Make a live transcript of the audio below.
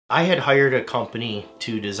I had hired a company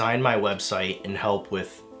to design my website and help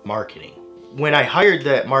with marketing. When I hired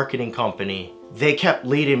that marketing company, they kept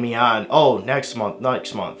leading me on, oh, next month,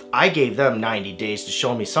 next month. I gave them 90 days to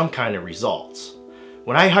show me some kind of results.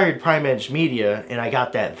 When I hired Prime Edge Media and I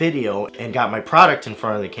got that video and got my product in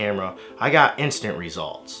front of the camera, I got instant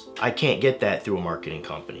results. I can't get that through a marketing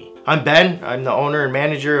company. I'm Ben, I'm the owner and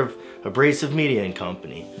manager of Abrasive Media and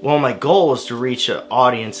Company. Well, my goal was to reach an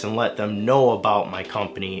audience and let them know about my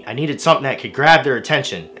company. I needed something that could grab their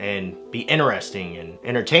attention and be interesting and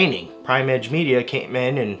entertaining. Prime Edge Media came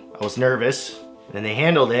in and I was nervous and they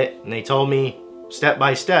handled it and they told me step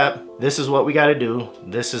by step, this is what we got to do.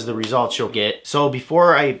 This is the results you'll get. So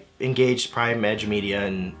before I engaged Prime Edge Media,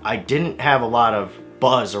 and I didn't have a lot of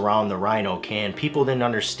buzz around the Rhino can, people didn't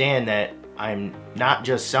understand that I'm not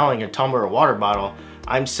just selling a tumbler or water bottle,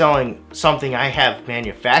 I'm selling something I have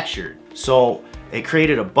manufactured. So it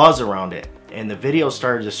created a buzz around it and the video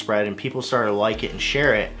started to spread and people started to like it and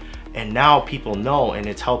share it. And now people know, and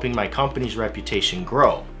it's helping my company's reputation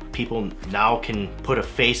grow. People now can put a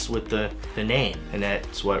face with the name, and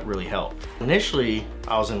that's what really helped. Initially,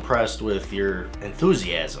 I was impressed with your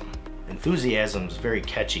enthusiasm. Enthusiasm is very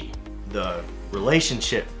catchy. The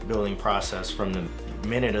relationship building process from the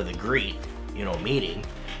minute of the greet, meeting,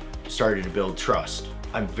 started to build trust.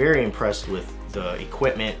 I'm very impressed with the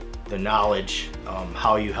equipment, the knowledge,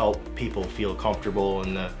 how you help people feel comfortable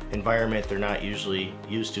in the environment they're not usually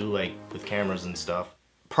used to, like with cameras and stuff.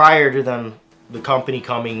 Prior to the company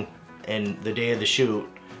coming and the day of the shoot,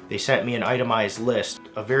 they sent me an itemized list,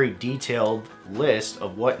 a very detailed list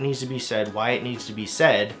of what needs to be said, why it needs to be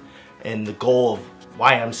said, and the goal of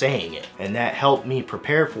why I'm saying it. And that helped me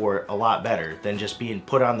prepare for it a lot better than just being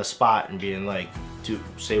put on the spot and being like, to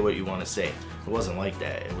say what you want to say. It wasn't like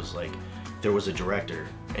that. It was like there was a director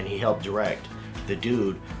and he helped direct the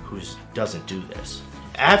dude who doesn't do this.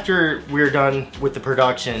 After we were done with the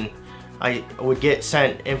production, I would get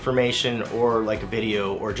sent information or like a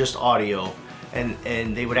video or just audio, and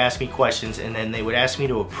they would ask me questions, and then they would ask me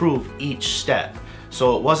to approve each step.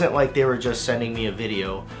 So it wasn't like they were just sending me a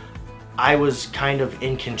video. I was kind of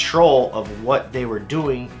in control of what they were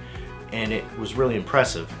doing, and it was really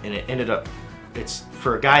impressive. And it ended up, it's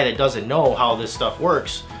for a guy that doesn't know how this stuff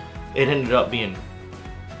works, it ended up being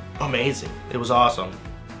amazing. It was awesome.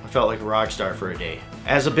 I felt like a rock star for a day.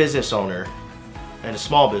 As a business owner, and a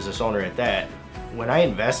small business owner at that, when I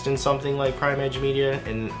invest in something like Prime Edge Media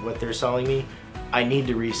and what they're selling me, I need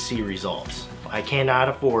to see results. I cannot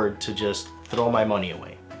afford to just throw my money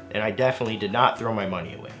away. And I definitely did not throw my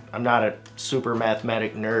money away. I'm not a super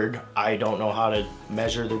mathematic nerd. I don't know how to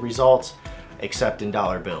measure the results except in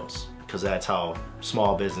dollar bills, because that's how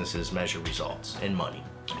small businesses measure results in money.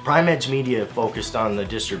 Prime Edge Media focused on the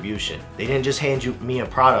distribution. They didn't just hand me a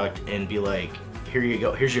product and be like, here you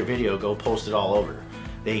go, here's your video, go post it all over.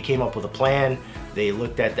 They came up with a plan, they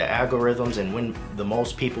looked at the algorithms and when the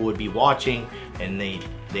most people would be watching, and they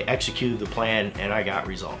executed the plan, and I got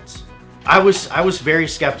results. I was very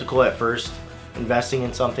skeptical at first, investing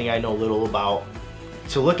in something I know little about.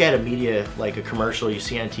 To look at a media like a commercial you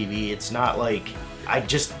see on TV, it's not like, I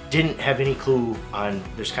just didn't have any clue on,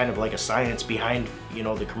 there's kind of like a science behind,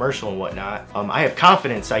 the commercial and whatnot. I have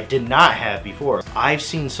confidence I did not have before. I've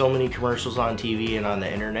seen so many commercials on TV and on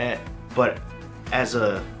the internet, but as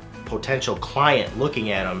a potential client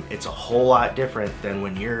looking at them, it's a whole lot different than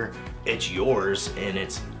when it's yours and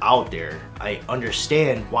it's out there. I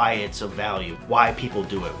understand why it's of value, why people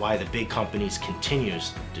do it, why the big companies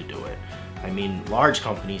continues to do it. I mean, large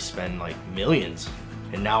companies spend like millions,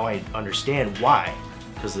 and now I understand why,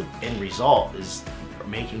 because the end result is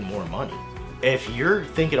making more money. If you're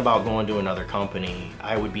thinking about going to another company,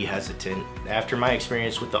 I would be hesitant. After my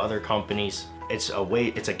experience with the other companies, it's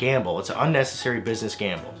a gamble. It's an unnecessary business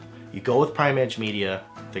gamble. You go with Prime Edge Media,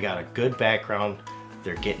 they got a good background,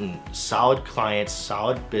 they're getting solid clients,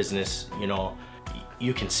 solid business,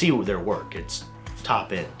 you can see their work, it's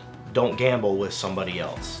top end. Don't gamble with somebody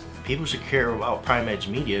else. People should care about Prime Edge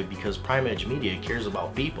Media because Prime Edge Media cares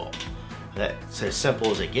about people. That's as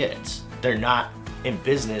simple as it gets. They're not in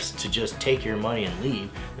business to just take your money and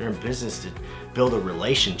leave. They're in business to build a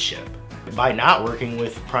relationship. By not working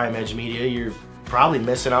with Prime Edge Media, you're probably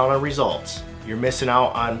missing out on results. You're missing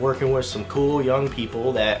out on working with some cool young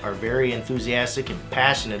people that are very enthusiastic and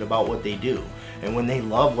passionate about what they do. And when they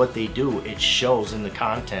love what they do, it shows in the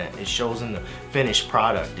content, it shows in the finished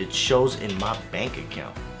product, it shows in my bank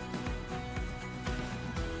account.